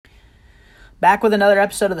Back with another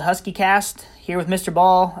episode of the HuskyCast, here with Mr.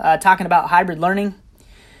 Ball, talking about hybrid learning.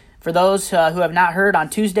 For those who have not heard,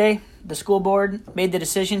 on Tuesday, the school board made the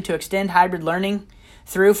decision to extend hybrid learning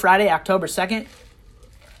through Friday, October 2nd.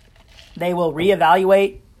 They will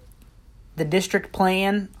reevaluate the district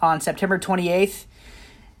plan on September 28th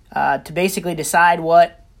to basically decide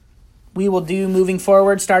what we will do moving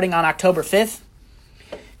forward starting on October 5th.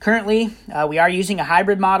 Currently, we are using a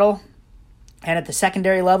hybrid model, and at the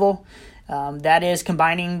secondary level, that is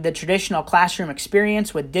combining the traditional classroom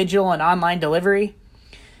experience with digital and online delivery.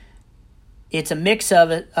 It's a mix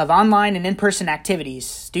of online and in-person activities.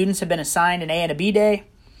 Students have been assigned an A and a B day,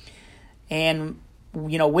 and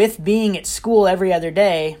with being at school every other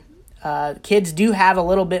day, kids do have a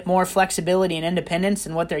little bit more flexibility and independence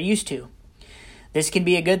than what they're used to. This can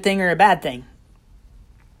be a good thing or a bad thing.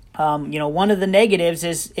 One of the negatives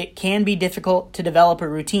is it can be difficult to develop a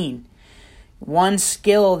routine. One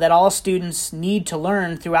skill that all students need to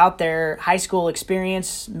learn throughout their high school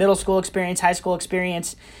experience, middle school experience, high school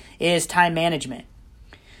experience is time management.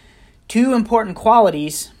 Two important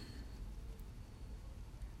qualities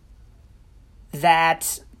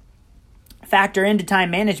that factor into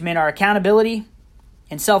time management are accountability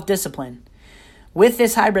and self-discipline. With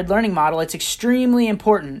this hybrid learning model, it's extremely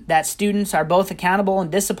important that students are both accountable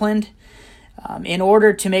and disciplined in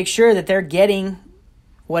order to make sure that they're getting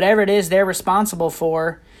whatever it is they're responsible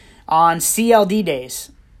for on CLD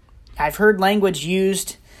days. I've heard language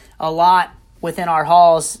used a lot within our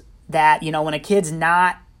halls that, when a kid's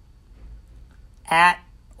not at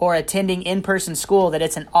or attending in-person school, that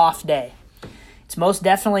it's an off day. It's most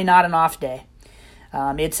definitely not an off day.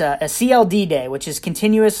 It's a CLD day, which is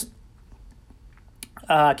continuous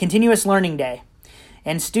learning day.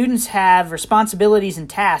 And students have responsibilities and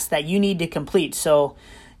tasks that you need to complete. So,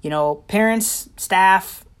 parents,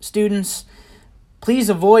 staff, students, please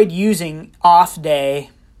avoid using off day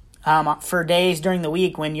for days during the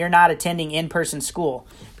week when you're not attending in-person school,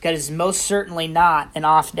 because it's most certainly not an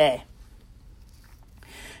off day.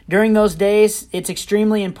 During those days, it's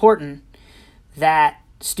extremely important that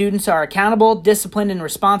students are accountable, disciplined, and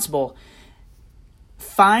responsible.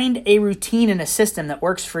 Find a routine and a system that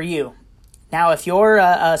works for you. Now, if you're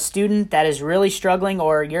a student that is really struggling,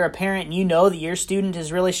 or you're a parent and you know that your student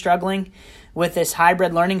is really struggling with this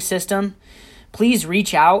hybrid learning system, please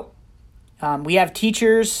reach out. We have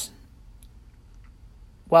teachers,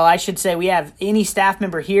 we have any staff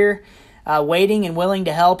member here waiting and willing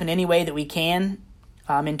to help in any way that we can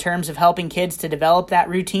in terms of helping kids to develop that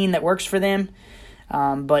routine that works for them.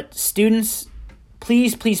 But students,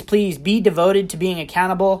 please be devoted to being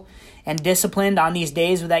accountable and disciplined on these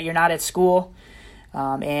days that you're not at school,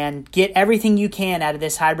 and get everything you can out of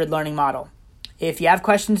this hybrid learning model. If you have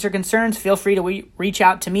questions or concerns, feel free to reach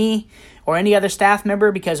out to me or any other staff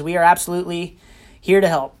member, because we are absolutely here to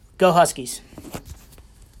help. Go Huskies.